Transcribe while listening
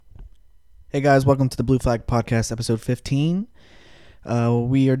Hey guys, welcome to the Blue Flag Podcast, episode 15.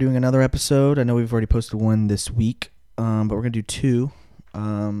 We are doing another episode. I know we've already posted one this week, but we're going to do two.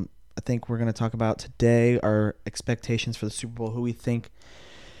 I think we're going to talk about today our expectations for the Super Bowl, who we think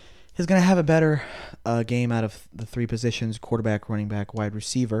is going to have a better game out of the three positions, quarterback, running back, wide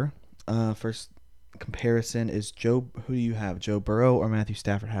receiver. First comparison is who do you have, Joe Burrow or Matthew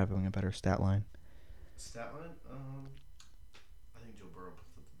Stafford having a better stat line? Stat line? I think Joe Burrow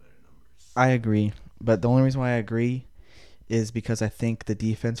puts up the better numbers. I agree, but the only reason why I agree is because I think the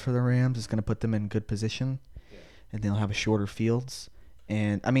defense for the Rams is going to put them in good position, and they'll have a shorter fields.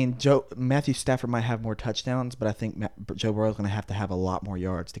 And I mean, Matthew Stafford might have more touchdowns, but I think Joe Burrow is going to have a lot more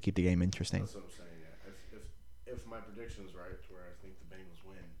yards to keep the game interesting. That's what I'm saying. Yeah. If my prediction is right, to where I think the Bengals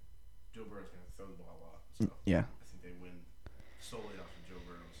win, Joe Burrow's going to throw the ball a lot. So Yeah. I think they win solely off of Joe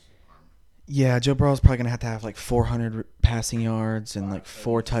Burrow's arm. Yeah, Joe Burrow's probably going to have like 400 passing yards and like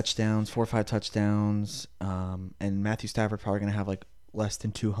 4 or 5 touchdowns. And Matthew Stafford probably going to have like less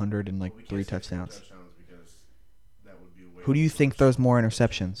than 200 and like 3 touchdowns. Because that would be way Who do you think throws more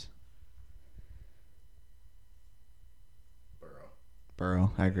interceptions?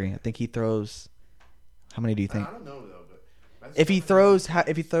 Burrow, I agree. I think he throws. How many do you think? I don't know though, but If he throws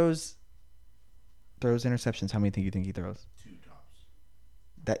interceptions, how many do you think he throws? 2 tops.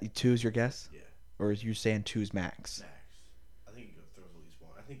 That 2 is your guess? Yeah. Or is you saying 2 is max? Max. I think he throws at least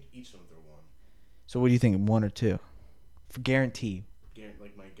 1. I think each of them throw 1. So what do you think? 1 or 2? For guarantee.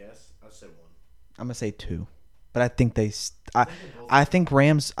 Like my guess, I'd say 1. I'm gonna say 2, but I think I think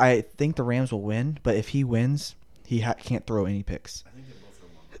the Rams will win. But if he wins, he can't throw any picks. I think they both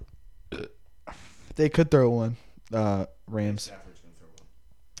throw 1. They could throw 1. Rams. Stafford's gonna throw 1.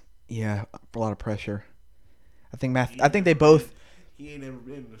 Yeah, a lot of pressure. I think they both. He ain't never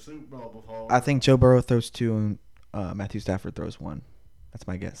been in the Super Bowl before. I think Joe Burrow throws 2 and Matthew Stafford throws 1. That's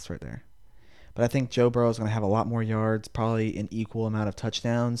my guess right there. But I think Joe Burrow is going to have a lot more yards, probably an equal amount of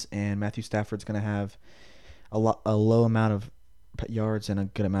touchdowns, and Matthew Stafford's going to have a low amount of yards and a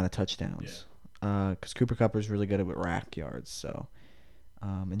good amount of touchdowns. Because Cooper Kupp is really good with rack yards. So,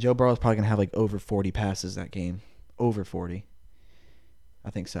 and Joe Burrow is probably going to have like over 40 passes that game, over 40. I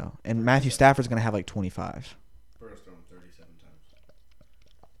think so. And Matthew Stafford's going to have like 25. Burrow's thrown 37 times.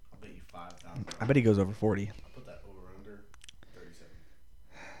 I'll bet you 5,000. I bet he goes over 40. I'll put that over under 37.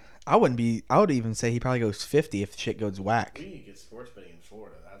 I would even say he probably goes 50 if shit goes whack. We need to get sports betting in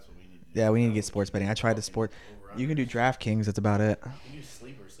Florida. That's what we need to do. Yeah, we need to get sports betting. I tried the sport. You can do DraftKings. That's about it. You can do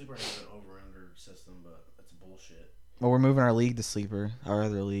Sleeper. Sleeper has an over-under system, but that's bullshit. Well, we're moving our league to Sleeper, our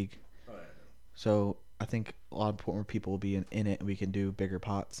other league. Oh, yeah. So I think a lot more people will be in it, and we can do bigger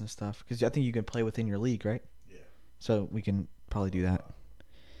pots and stuff. Because I think you can play within your league, right? Yeah. So we can probably do that.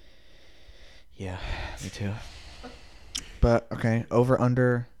 Yeah, me too. But, okay,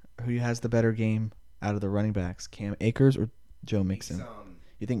 over-under, who has the better game out of the running backs? Cam Akers or Joe Mixon?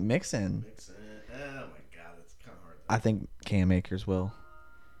 You think Mixon? Oh, my God. That's kind of hard. I think Cam Akers will.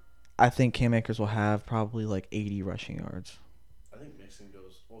 I think Cam Akers will have probably like 80 rushing yards. I think Mixon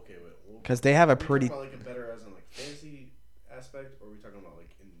goes. Okay, wait. Because they have a are we pretty. talking about like a better as in like fantasy aspect, or are we talking about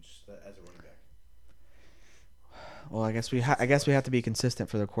like in just as a running back? Well, I guess we have to be consistent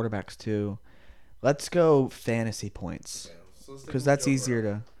for the quarterbacks too. Let's go fantasy points. Okay, so let's Because take that's Joe easier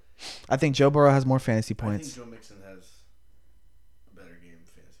Burrow. to. I think Joe Burrow has more fantasy I points. think Joe Mixon has a better game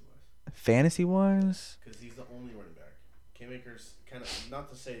fantasy wise. Fantasy wise. Because he's the only running back. Cam Akers kind of not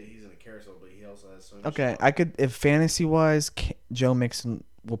to say that he's in a carousel, but he also has so much. Okay, I could if fantasy wise, Joe Mixon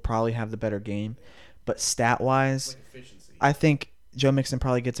will probably have the better game, but stat wise, like efficiency. I think Joe Mixon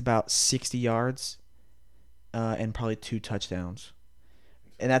probably gets about 60 yards, and probably 2 touchdowns,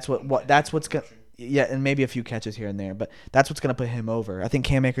 and that's what's gonna. Yeah, and maybe a few catches here and there, but that's what's gonna put him over. I think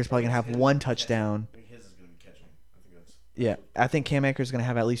Cam Akers probably gonna have 1 touchdown. I think his is gonna be catching. I think that's. Yeah, I think Cam Akers is gonna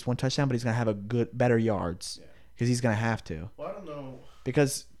have at least 1 touchdown, but he's gonna have better yards because he's gonna have to. Well, I don't know.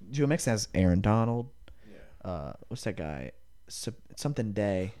 Because Joe Mixon has Aaron Donald. Yeah. What's that guy? Something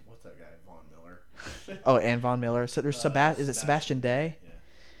Day. What's that guy? Von Miller. Oh, and Von Miller. So there's Is it Sebastian Day?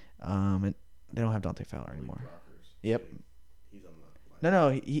 Yeah. And they don't have Dante Fowler anymore. Rockers. Yep. He's on the Lions. No,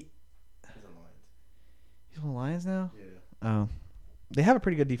 He's on Lions. he's on the Lions now. Yeah. Oh, they have a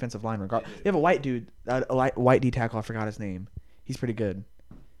pretty good defensive line. They have a white dude, white D tackle. I forgot his name. He's pretty good.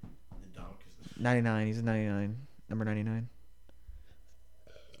 The dog is the 99. He's a 99. Number 99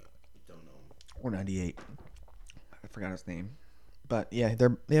 don't know. or 98. I forgot his name. But yeah,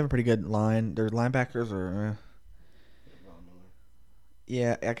 they have a pretty good line. Their linebackers are. Von Miller.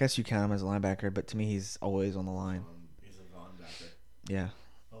 Yeah, I guess you count him as a linebacker, but to me, he's always on the line. He's a linebacker. Yeah.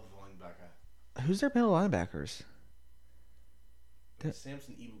 Oh, linebacker. Who's their middle linebackers?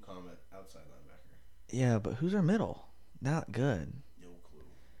 Samson Ebukam at outside linebacker. Yeah, but who's their middle? Not good. No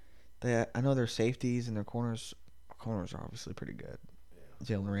clue. I know their safeties and their corners. Corners are obviously pretty good.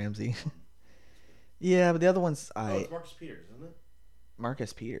 Yeah. Jalen Ramsey. Fun. Yeah, but the other one's it's Marcus Peters, isn't it?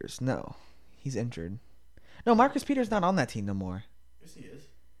 Marcus Peters. No, he's injured. No, Marcus Peters not on that team no more. Yes, he is.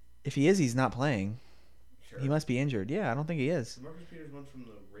 If he is, he's not playing. Sure. He must be injured. Yeah, I don't think he is. Marcus Peters went from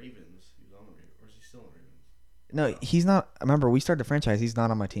the Ravens. He was on the Ravens. Or is he still on the Ravens? No, he's not. Remember, we started the franchise. He's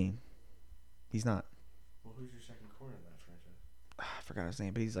not on my team. He's not. Well, who's your second corner in that franchise? I forgot his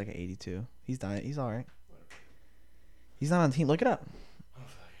name, but he's like an 82. He's dying. He's all right. Whatever. He's not on the team. Look it up. Oh,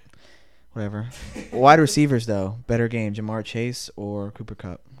 fuck it. Whatever. Wide receivers, though. Better game, Jamar Chase or Cooper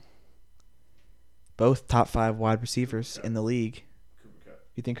Kupp? Both top 5 wide receivers in the league. Cooper Kupp.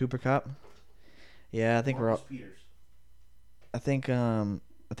 You think Cooper Kupp? Yeah, I think Marcus Peters. I think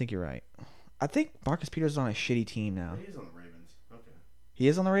you're right. I think Marcus Peters is on a shitty team now. He is on the Ravens. Okay. He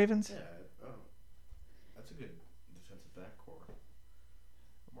is on the Ravens? Yeah. Oh, that's a good defensive back core.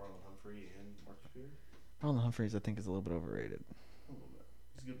 Marlon Humphrey and Marcus Peters. Marlon Humphreys, I think, is a little bit overrated. A little bit.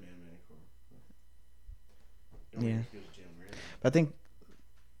 He's a good man core. Yeah. But I think,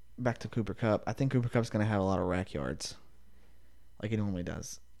 back to Cooper Kupp, I think Cooper Kupp's going to have a lot of rack yards. Like he normally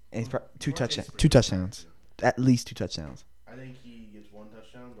does. And he's two touchdowns. At least 2 touchdowns. I think he gets 1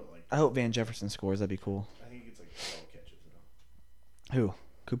 touchdown, but like. I hope Van Jefferson scores. That'd be cool. I think he gets like 12 catches though. Who?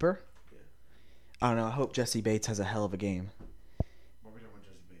 Cooper? Yeah. I don't know. I hope Jesse Bates has a hell of a game. Why are we talking about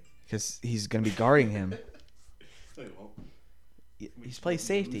Jesse Bates? Because he's going to be guarding him. No, he won't. He's playing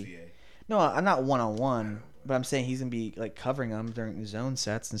safety. No, I'm not one-on-one, but I'm saying he's going to be like covering him during the zone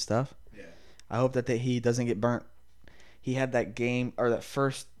sets and stuff. Yeah. I hope that he doesn't get burnt. He had that game, or that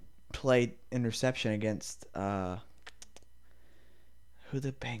first play interception against who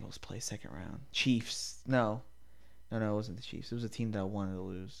the Bengals play second round? Chiefs. No, it wasn't the Chiefs. It was a team that wanted to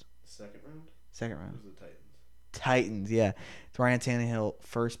lose. Second round? Second round. It was the Titans. Titans, yeah. It's Ryan Tannehill,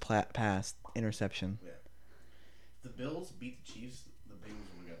 first pass, interception. Yeah. If the Bills beat the Chiefs, the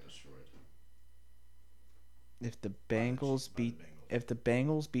Bengals would have got destroyed. If the Bengals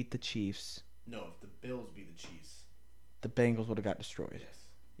beat the Chiefs. No, if the Bills beat the Chiefs. The Bengals would have got destroyed. Yes.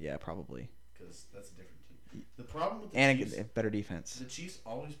 Yeah, probably. Because that's a different team. The problem with the Chiefs... And a better defense. The Chiefs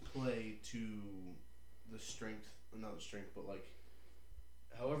always play to the strength... Not the strength, but like...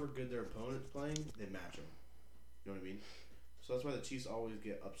 However good their opponent's playing, they match them. You know what I mean? So that's why the Chiefs always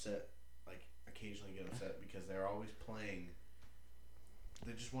get upset. Like, occasionally get upset. Because they're always playing...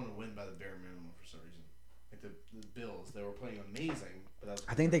 They just want to win by the bare minimum for some reason. Like the Bills, they were playing amazing, but that's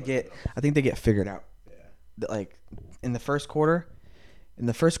I think they get figured out. Yeah. Like in the first quarter,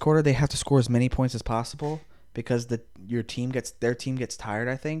 they have to score as many points as possible because their team gets tired,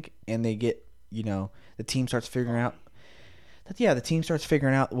 I think, and they get, the team starts figuring out the team starts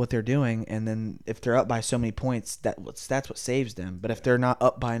figuring out what they're doing, and then if they're up by so many points, that's what saves them. But if they're not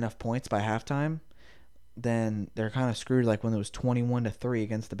up by enough points by halftime, then they're kind of screwed. Like when it was 21-3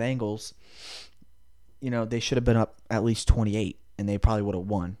 against the Bengals, they should have been up at least 28, and they probably would have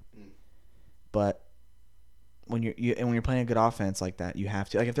won. But when you're playing a good offense like that, you have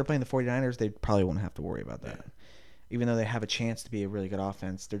to. Like if they're playing the 49ers, they probably won't have to worry about that. Yeah. Even though they have a chance to be a really good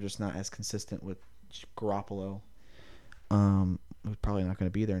offense, they're just not as consistent with Garoppolo. Who's probably not going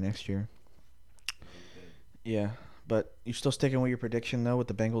to be there next year. Yeah, but you're still sticking with your prediction though with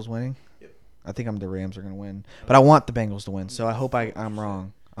the Bengals winning. Yep. I think the Rams are going to win, but I want the Bengals to win. So I hope I'm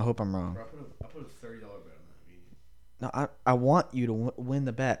wrong. I hope I'm wrong. I put a $30 bet on that. No, I want you to win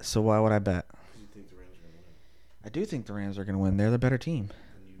the bet. So why would I bet? Because you think the Rams are going to win. I do think the Rams are going to win. They're the better team.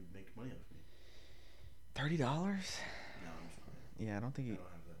 And you make money off me. $30? No, I'm just kidding. Yeah, I don't think you. I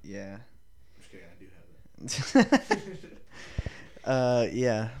don't have that. Yeah. I'm just kidding. I do have that.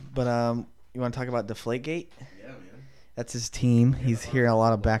 Yeah, but you want to talk about Deflategate? Yeah, man. That's his team. He's hearing a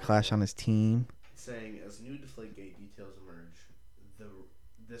lot of backlash on his team. Saying as new Deflategate details emerge,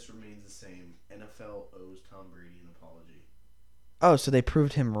 this remains the same. NFL owes Tom Brady an apology. Oh, so they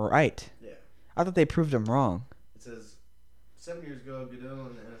proved him right. Yeah. I thought they proved him wrong. It says 7 years ago, Goodell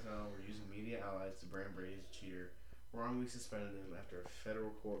and the NFL were using media allies to brand Brady as a cheater, wrongly suspended him after a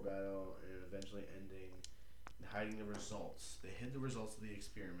federal court battle, and eventually ending in hiding the results. They hid the results of the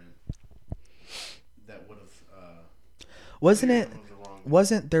experiment that would have.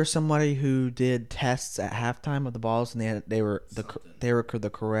 Wasn't there somebody who did tests at halftime of the balls and they were the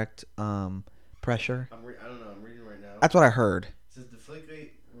correct pressure? I don't know. I'm reading right now. That's what I heard. It says Deflategate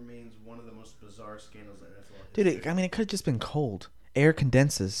remains one of the most bizarre scandals in NFL history. history. Dude, it could have just been cold. Air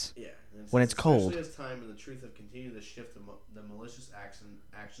condenses. Yeah. When it's cold. Especially as time and the truth have continued to shift the malicious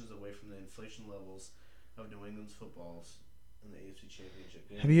actions away from the inflation levels of New England's footballs in the AFC Championship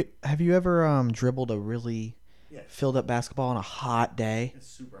game. Have you ever dribbled a really Yeah. filled up basketball on a hot day? It's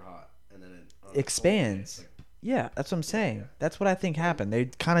super hot, and then it Expands. Like, yeah, that's what I'm saying. yeah. That's what I think happened. They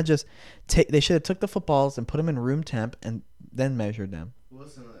kind of just they should have took the footballs and put them in room temp and then measured them.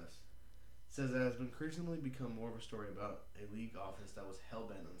 Listen to this. It says it has increasingly become more of a story about a league office that was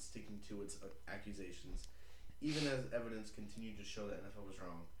hell-bent on sticking to its accusations, even as evidence continued to show that NFL was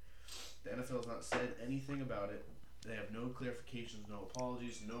wrong. The NFL has not said anything about it. They have no clarifications, no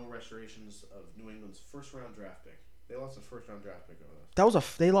apologies, no restorations of New England's first-round draft pick. They lost a first-round draft pick over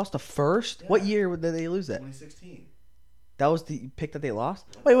this. They lost a first? Yeah. What year did they lose that? 2016. That was the pick that they lost?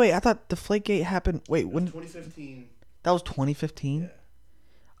 Yeah. Wait, I thought Deflategate happened. Wait, when? 2015. That was 2015? Yeah.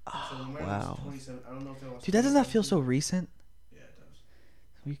 Oh, So wow. 27, I don't know if they lost. Dude, that does not feel so recent. Yeah, it does.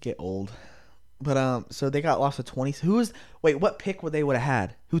 We get old. But so they got lost to 20. Wait, what pick would have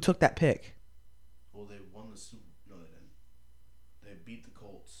had? Who took that pick? Well, they won the Super. No, they didn't. They beat the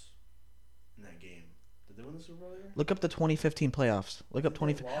Colts in that game. Did they win the Super Bowl there? Look up the 2015 playoffs. Look up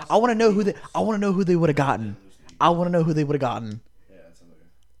 20. lost I want to to know the who they. Eagles. I want to know who they would have They gotten. didn't lose to the Eagles. I want to know who they would have gotten. Yeah, that sounds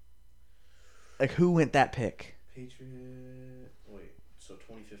like Like who went that pick? a Patriot. Wait, so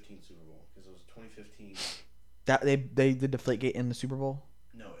 2015 Super Bowl because it was 2015. That they did Deflategate in the Super Bowl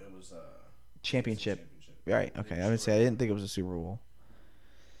No, it was championship. Right. Okay. I would say I didn't think it was a Super Bowl.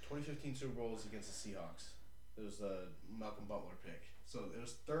 2015 Super Bowl was against the Seahawks. It was the Malcolm Butler pick. So it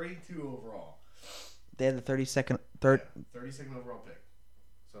was 32 overall. They had the 32nd. Yeah, 32nd overall pick.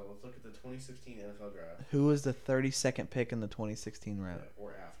 So let's look at the 2016 NFL draft. Who was the 32nd pick in the 2016 round? Yeah,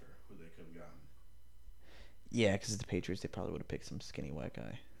 or after, who they could have gotten. Yeah, because it's the Patriots. They probably would have picked some skinny white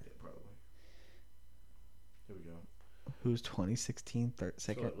guy. Yeah, probably. Here we go. Who's 2016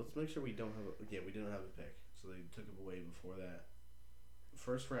 second? So let's make sure we don't have we didn't have a pick. So they took it away before that.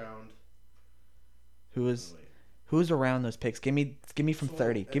 First round. Who was around those picks? Give me from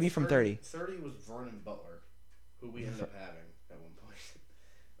 30. Give me from 30. 30 was Vernon Butler, who we ended up having at one point.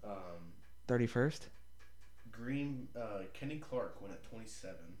 31st? Kenny Clark went at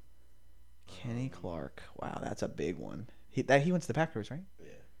 27. Kenny Clark. Wow, that's a big one. He went to the Packers, right? Yeah.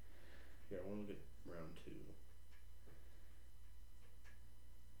 Here, I want to look at round 2.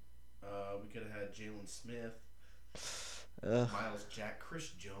 We could have had Jalen Smith, Miles Jack, Chris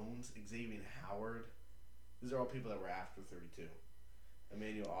Jones, Xavier Howard. These are all people that were after 32.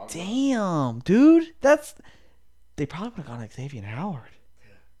 Emmanuel Ogba. Damn, dude. They probably would have gone Xavier Howard.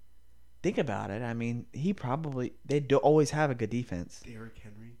 Yeah. Think about it. I mean, they do always have a good defense. Derrick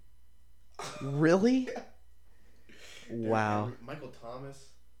Henry. Really? Yeah. Wow. Henry, Michael Thomas.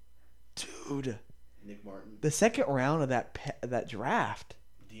 Dude. Nick Martin. The second round of that draft.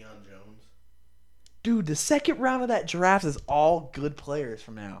 Deion Jones. Dude, the second round of that draft is all good players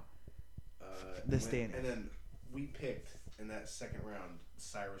from now. And then we picked in that second round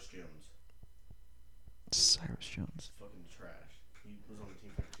Cyrus Jones. Cyrus Jones. Fucking trash. He was on the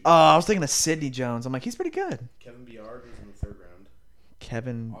team for 2 years. Oh, I was thinking of Sidney Jones. I'm like, he's pretty good. Kevin Byard was in the 3rd round.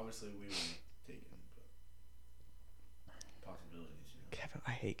 Kevin. Obviously, we wouldn't take him, but possibilities, you know. Kevin.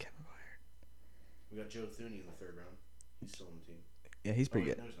 I hate Kevin Byard. We got Joe Thuney in the 3rd round. He's still on the team. Yeah, he's pretty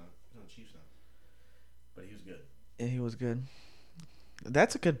wait, good. No, he's not. He's on the Chiefs now. But he was good. Yeah, he was good.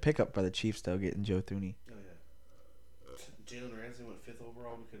 That's a good pickup by the Chiefs, though, getting Joe Thuney. Oh, yeah. Jalen Ramsey went 5th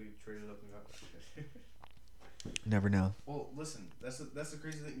overall. We could have traded up and got that. Never know. Well, listen, that's the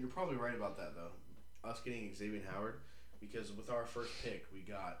crazy thing. You're probably right about that, though. Us getting Xavier Howard, because with our first pick, we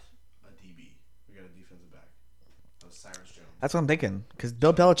got a DB. We got a defensive back. That was Cyrus Jones. That's what I'm thinking, because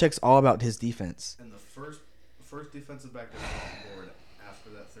Bill Belichick's all about his defense. And the first defensive back that was on the board after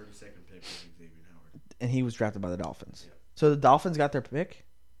that 32nd pick was Xavier Howard. And he was drafted by the Dolphins. Yeah. So the Dolphins got their pick?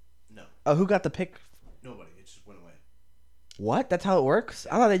 No. Oh, who got the pick? Nobody. It just went away. What? That's how it works?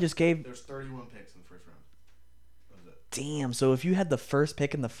 I thought they just gave... There's 31 picks in the first round. That was it. Damn, so if you had the first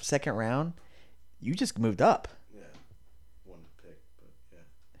pick in the second round, you just moved up. Yeah. One pick, but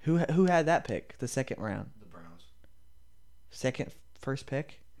yeah. Who had that pick, the second round? The Browns. First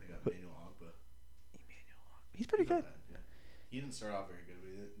pick? They got Emmanuel Ogba. He's pretty good. Yeah. He didn't start off very good,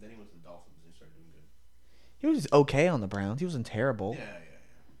 but then he went to the Dolphins and he started doing good. He was okay on the Browns. He wasn't terrible. Yeah.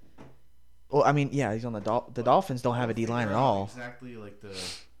 Well, I mean, yeah, he's on the Dolphins don't have a D-line at all. Exactly like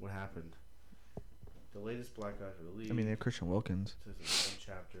what happened. The latest black guy for the league. I mean, they have Christian Wilkins. This is one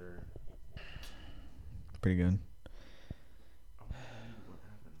chapter. Pretty good. I want to read what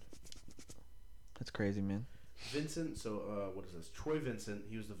happened. That's crazy, man. Vincent, so what is this? Troy Vincent,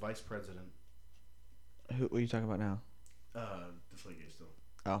 he was the vice president. What are you talking about now? Deflategate still.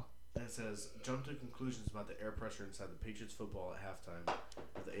 Oh. And it says, jump to conclusions about the air pressure inside the Patriots football at halftime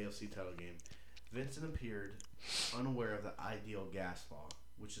of the AFC title game. Vincent appeared unaware of the ideal gas law,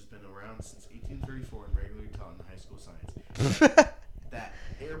 which has been around since 1834 and regularly taught in high school science. That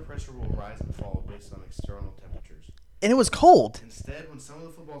air pressure will rise and fall based on external temperatures. And it was cold. Instead, when some of the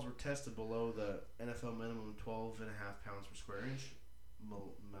footballs were tested below the NFL minimum 12.5 pounds per square inch,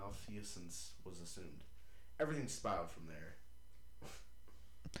 malfeasance was assumed. Everything spiraled from there.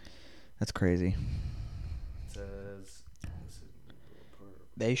 That's crazy. It says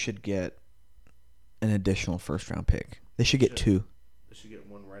They should get an additional first-round pick. They should get 2. They should get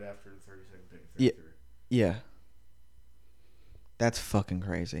one right after the 32nd pick. Yeah. Yeah. That's fucking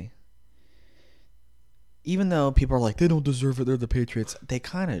crazy. Even though people are like, they don't deserve it, they're the Patriots. They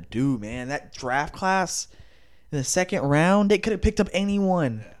kind of do, man. That draft class in the second round, they could have picked up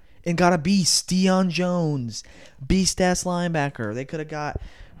anyone and got a beast. Deion Jones, beast-ass linebacker. They could have got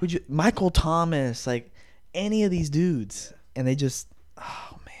Michael Thomas, like any of these dudes. And they just,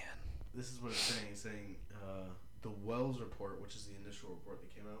 oh, man. This is what it's saying. It's saying the Wells report, which is the initial report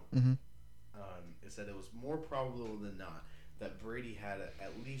that came out, it said it was more probable than not that Brady had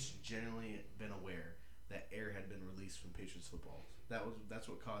at least generally been aware that air had been released from Patriots football. That's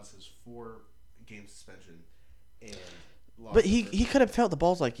what caused his 4-game suspension. And but he could have felt the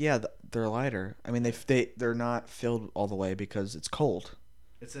balls like, yeah, they're lighter. I mean, they're not filled all the way because it's cold.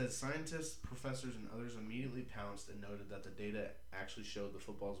 It says scientists, professors, and others immediately pounced and noted that the data actually showed the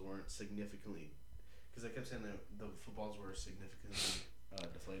footballs weren't significantly, because they kept saying that the footballs were significantly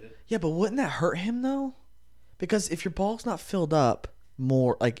deflated. Yeah, but wouldn't that hurt him though? Because if your ball's not filled up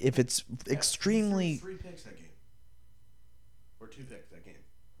more, like if it's extremely 3 picks that game, or 2 picks that game.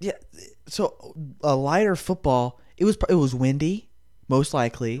 Yeah, so a lighter football. It was windy, most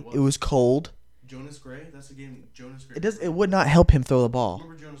likely. It was cold. Jonas Gray, that's the game. Jonas Gray. It would not help him throw the ball.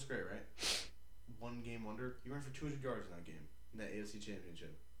 Remember Jonas Gray, right? 1 game wonder. He ran for 200 yards in that game, in that AFC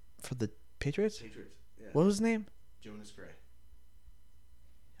Championship. For the Patriots? Patriots. Yeah. What was his name? Jonas Gray.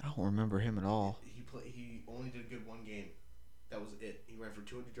 I don't remember him at all. He only did good 1 game. That was it. He ran for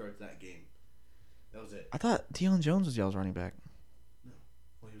 200 yards that game. That was it. I thought Deion Jones was y'all's running back. No.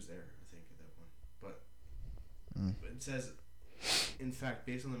 Well, he was there, I think, at that point. But it says, in fact,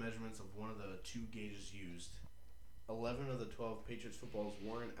 based on the measurements of one of the 2 gauges used, 11 of the 12 Patriots footballs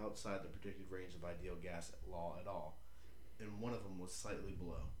weren't outside the predicted range of ideal gas law at all, and one of them was slightly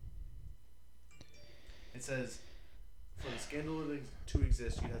below. It says, for the scandal to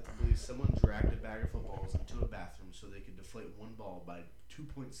exist, you'd have to believe someone dragged a bag of footballs into a bathroom so they could deflate one ball by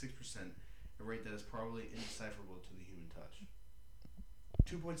 2.6%, a rate that is probably indecipherable to the human touch.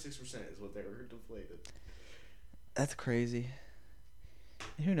 2.6% is what they were deflated. That's crazy.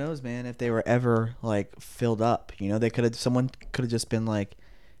 And who knows, man? If they were ever like filled up, someone could have just been like,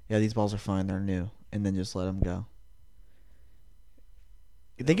 "Yeah, these balls are fine. They're new," and then just let them go.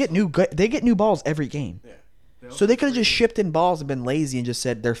 They get new balls every game. Yeah. So they could have just shipped in balls and been lazy and just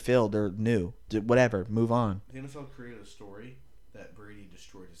said they're filled, they're new, whatever, move on. The NFL created a story that Brady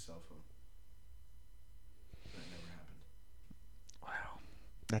destroyed his cell phone. That never happened. Wow,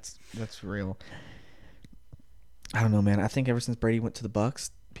 that's real. I don't know, man. I think ever since Brady went to the Bucs,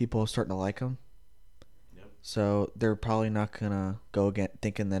 people are starting to like him. Yep. So they're probably not gonna go again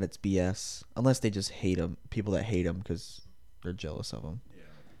thinking that it's BS, unless they just hate him. People that hate him because they're jealous of him.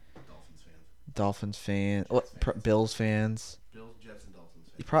 Yeah, Dolphins fans. Bills fans. Bills, Jets, and Dolphins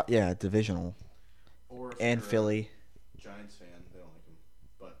fans. Yeah, divisional. Or and Philly. Giants fan, they don't like him,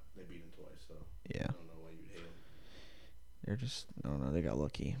 but they beat him twice, so yeah. I don't know why you'd hate him. They're just, I don't know, they got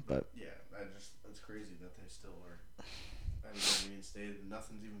lucky, but yeah, that's crazy that they still are. I mean, reinstated.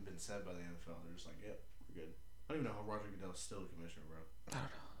 Nothing's even been said by the NFL. They're just like, yep, we're good. I don't even know how Roger Goodell's still the commissioner, bro. I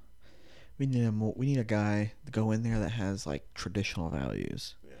don't know. We need a guy to go in there that has like traditional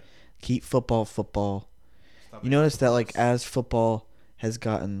values. Yeah. Keep football. You notice that like as football has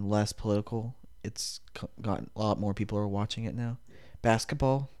gotten less political, it's gotten a lot more people are watching it now. Yeah.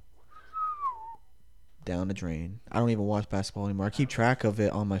 Basketball, down the drain. I don't even watch basketball anymore. I keep track of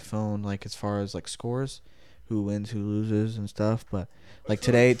it on my phone, like as far as like scores, who wins, who loses, and stuff. But like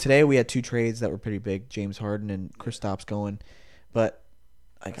today we had 2 trades that were pretty big. James Harden and Kristaps going, but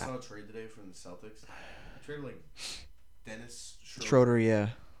I saw a trade today from the Celtics. I traded like Dennis Schroeder, yeah.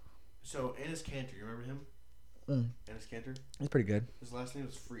 So Enes Kanter, you remember him? Enes Kanter. He's pretty good. His last name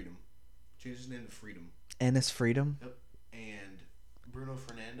was Freedom. Changed his name to Freedom. Enes Freedom. Yep. And Bruno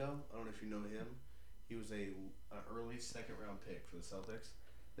Fernando. I don't know if you know him. He was an early 2nd round pick for the Celtics.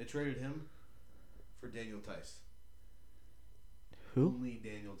 They traded him for Daniel Tice. Who? Only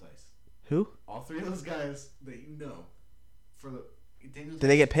Daniel Tice. Who? All 3 of those guys that you know. Daniel Did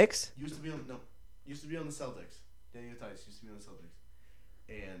they get picks? Used to be on the Celtics. Daniel Tice used to be on the Celtics.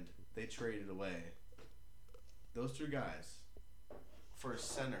 And they traded away those two guys for a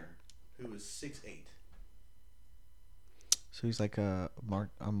center who was 6'8". So he's like a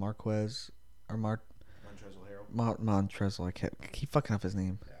Marquez or Montrezl Harrell. Montrezl. I keep fucking up his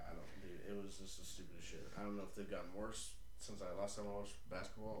name. Yeah, I don't. Dude, it was just the stupidest shit. I don't know if they've gotten worse since last time I watched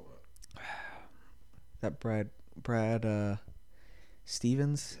basketball, but That Brad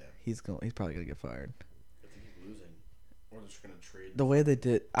Stevens. yeah. He's probably gonna get fired. If they keep losing, or they're just gonna trade. The way they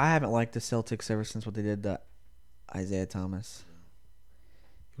did, I haven't liked the Celtics ever since what they did to Isaiah Thomas. Yeah.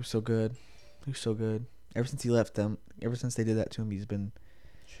 He was so good. Ever since he left them, ever since they did that to him, he's been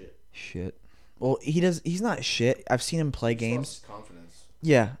shit. Well, he's not shit. I've seen him play games. Lost his confidence.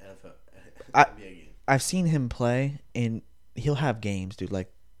 Yeah. NBA game. I've seen him play, and he'll have games, dude,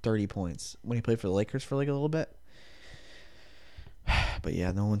 like 30 points when he played for the Lakers for like a little bit. But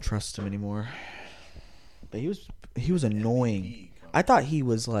yeah, no one trusts him anymore. But he was annoying. I thought he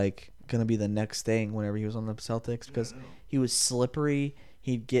was like gonna be the next thing whenever he was on the Celtics because he was slippery.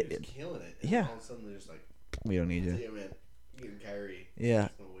 He'd get he was killing it. And yeah. All of a sudden, they're just like, we don't need you. Yeah, man. You and Kyrie. Yeah.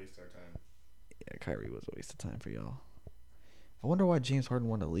 Just gonna waste our time. Yeah, Kyrie was a waste of time for y'all. I wonder why James Harden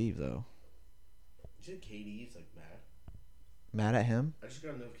wanted to leave though. You said KD's like mad. Mad at him? I just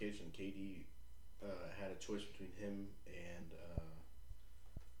got a notification. KD had a choice between him and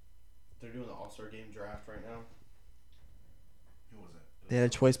they're doing the All-Star Game draft right now. Who was it? They had a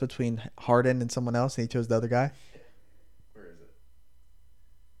choice between Harden and someone else, and he chose the other guy. Where is it?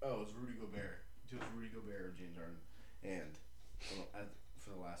 Oh, it was Rudy Gobert. He chose Rudy Gobert or James Harden, and for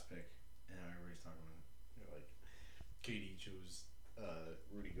the last pick, and everybody's talking about it. You know, like KD chose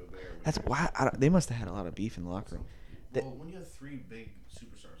Rudy Gobert. That's why they must have had a lot of beef in the locker room. Well, when you have three big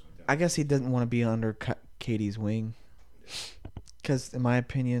superstars like that, I guess he doesn't want to be under Katie's wing. Because, in my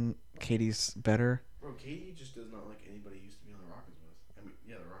opinion, Katie's better. Bro, KD just does not like anybody he used to be on the Rockets with. I mean,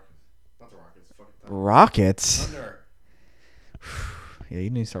 yeah, the Rockets. Not the Rockets. Fucking Thunder. Rockets? Thunder. Yeah, you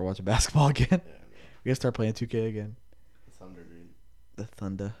need to start watching basketball again. Yeah, We gotta start playing 2K again. the Thunder, dude. The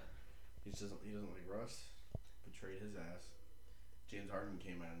Thunder. He doesn't like Russ. Betrayed his ass. James Harden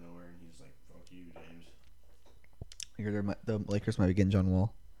came out of nowhere, and he's like, "Fuck you, James." I heard the Lakers might be getting John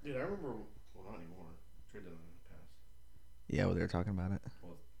Wall. Dude, I remember. Well, not anymore. Trade deadline in the past. Yeah, well, they were talking about it.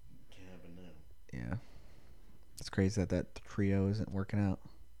 Well, it can't happen now. Yeah. It's crazy that trio isn't working out.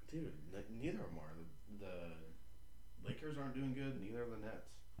 Dude, neither of them are. The Lakers aren't doing good. Neither are the Nets.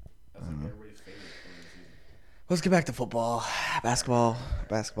 That's like everybody's favorite for the season. Let's get back to football, basketball.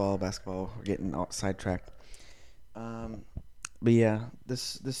 We're getting sidetracked. But yeah,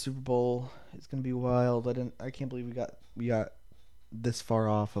 this Super Bowl is gonna be wild. I can't believe we got this far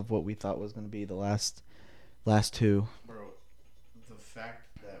off of what we thought was gonna be the last two. Bro, the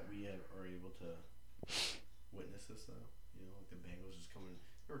fact that we are able to witness this though, you know, like the Bengals just coming.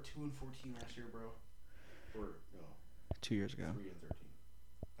 They were 2-14 last year, bro. Or no, 2 years ago. 3-13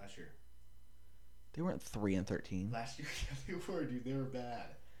 last year. They weren't 3-13. Last year, yeah, they were, dude. They were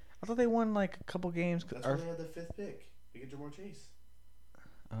bad. I thought they won like a couple games. That's why they had the 5th pick. They get Jamar Chase.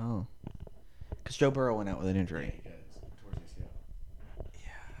 Oh, because Joe Burrow went out with an injury. Yeah, he got towards ACL.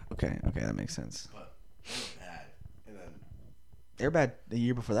 Yeah. Okay, that makes sense. But they were bad, and then They were bad the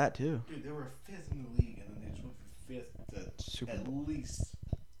year before that too. dude, they were 5th in the league, and then they just went from 5th to Super at Bowl. least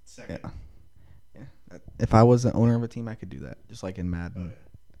 2nd. Yeah. If I was the owner of a team, I could do that, just like in Oh Madden.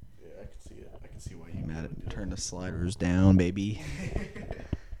 yeah. Yeah, I can see it. I can see why you Madden, would do turn the sliders down, baby.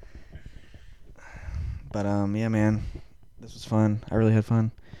 But yeah, man, this was fun. I really had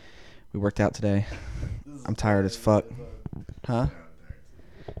fun. We worked out today. I'm tired as fuck. Huh?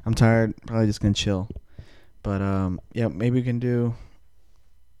 I'm tired. Probably just gonna chill. But yeah, maybe we can do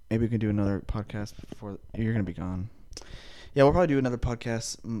another podcast before you're gonna be gone. Yeah, we'll probably do another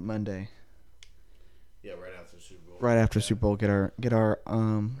podcast Monday. Yeah, right after Super Bowl. Right after Super Bowl, get our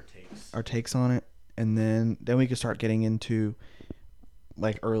takes. our takes on it, and then we can start getting into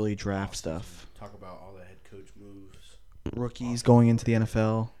like early draft stuff. Talk about all the head coach moves. Rookies going into the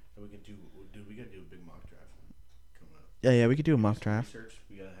NFL. And we can do. Dude, we gotta do a big mock draft coming up. Yeah, we could do a mock draft. Research.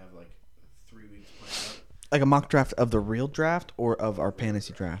 We gotta have like 3 weeks planned out. Like a mock draft of the real draft or of our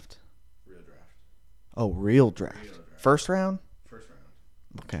fantasy draft? Real draft. Oh, real draft. First round? First round.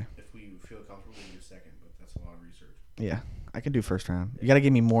 Okay. If we feel comfortable, we can do second, but that's a lot of research. Yeah, I can do first round. You got to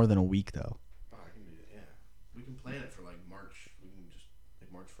give me more than a week though. Oh, I can do it. Yeah, we can plan it for like March. We can just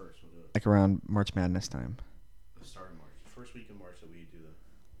like March 1st. We'll do it. Like around March Madness time. The start of March, first week in March that we do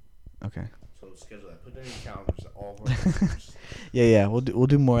the. Okay. So schedule that. Put that in your calendars. All of our listeners. Yeah. We'll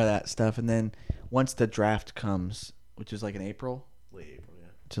do more of that stuff, and then once the draft comes, which is like in April, Late April, yeah.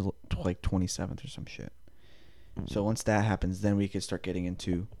 to like 27th or some shit. So once that happens, then we can start getting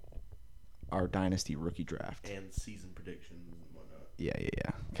into our dynasty rookie draft. And season predictions and whatnot.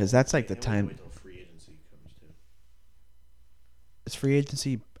 Yeah. Because that's like the time. Wait till free agency comes too. Is free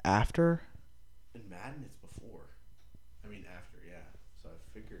agency after? In Madden, it's before. I mean, after, yeah. So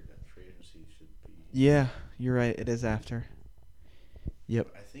I figured that free agency should be. Yeah, you're right. It is after. Yep.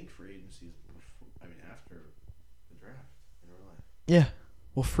 I think free agency is before. I mean, after the draft in real life. Yeah.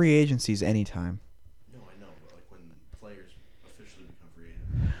 Well, free agency is anytime. No, I know, but like when players officially become free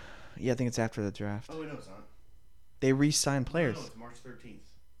agents. Yeah, I think it's after the draft. Oh, wait, no, it's not. They re-sign players. No, it's March 13th.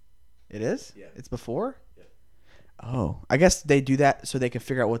 It is? Yeah. It's before? Yeah. Oh. I guess they do that so they can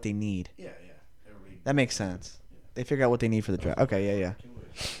figure out what they need. Yeah. Everybody. That makes sense. Yeah. They figure out what they need for the draft. Okay, yeah.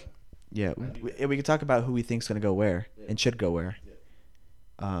 Yeah, we can talk about who we think's going to go where and should go where.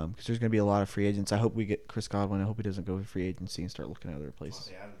 Yeah. Because there's going to be a lot of free agents. I hope we get Chris Godwin. I hope he doesn't go to free agency and start looking at other places.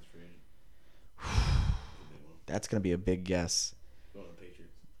 Devontae Adams free agent. That's going to be a big guess. Going to the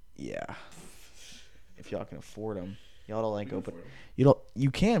Patriots. Yeah. If y'all can afford them. Y'all don't like We can open. afford 'em. You don't. You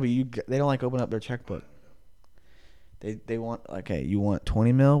can, but they don't like open up their checkbook. I They want okay. You want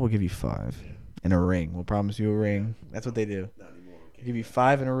 20 mil? We'll give you 5 Yeah. and a ring. We'll promise you a ring. That's what they do. Not anymore. We'll give you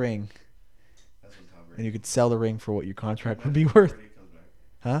 5 and a ring, That's when Tom Brady. and you could sell the ring for what your contract would be Tom worth. Brady comes back.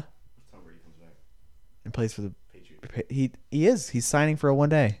 Huh? If Tom Brady comes back. And plays for the. Patriots. He is. He's signing for a 1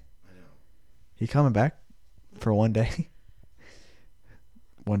 day. I know. He coming back for 1 day.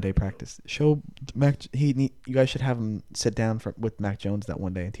 1 day practice. Show Mac. You guys should have him sit down with Mac Jones that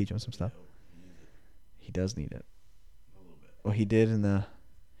 1 day and teach him some stuff. He does need it. A little bit. Well, he did in the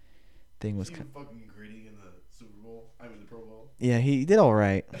thing was. Was he fucking gritty in the Super Bowl? I mean the Pro Bowl. Yeah, he did all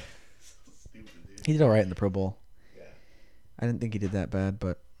right. So stupid, dude. He did all right in the Pro Bowl. Yeah. I didn't think he did that bad,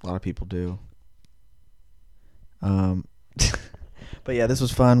 but a lot of people do. But yeah, this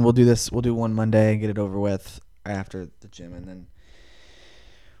was fun. We'll do this. We'll do one Monday and get it over with after the gym, and then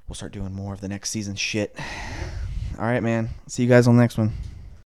we'll start doing more of the next season shit. All right, man. See you guys on the next one.